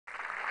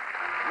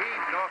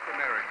North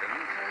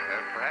Americans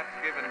have perhaps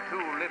given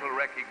too little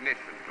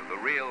recognition to the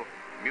real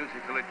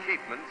musical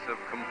achievements of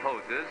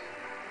composers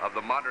of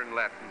the modern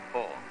Latin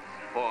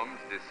forms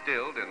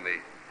distilled in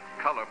the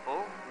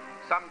colorful,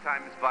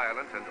 sometimes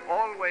violent, and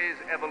always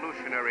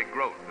evolutionary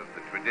growth of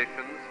the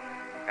traditions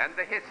and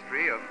the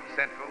history of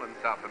Central and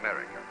South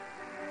America.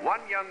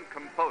 One young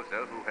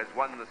composer who has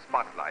won the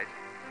spotlight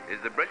is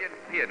the brilliant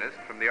pianist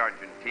from the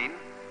Argentine,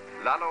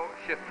 Lalo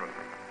Schifrin,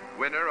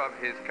 winner of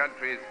his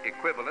country's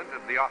equivalent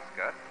of the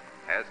Oscar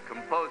as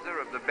composer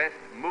of the best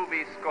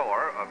movie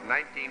score of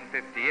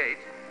 1958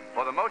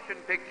 for the motion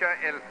picture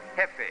El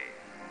Jefe,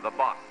 The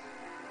Boss.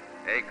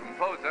 A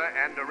composer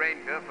and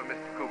arranger for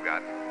Mr.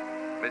 Cugat,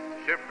 Mr.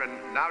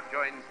 Schifrin now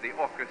joins the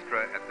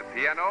orchestra at the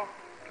piano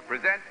to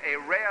present a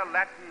rare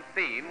Latin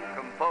theme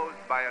composed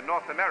by a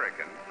North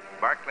American,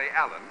 Barclay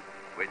Allen,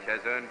 which has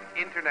earned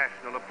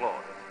international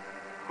applause.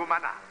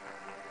 Cumana.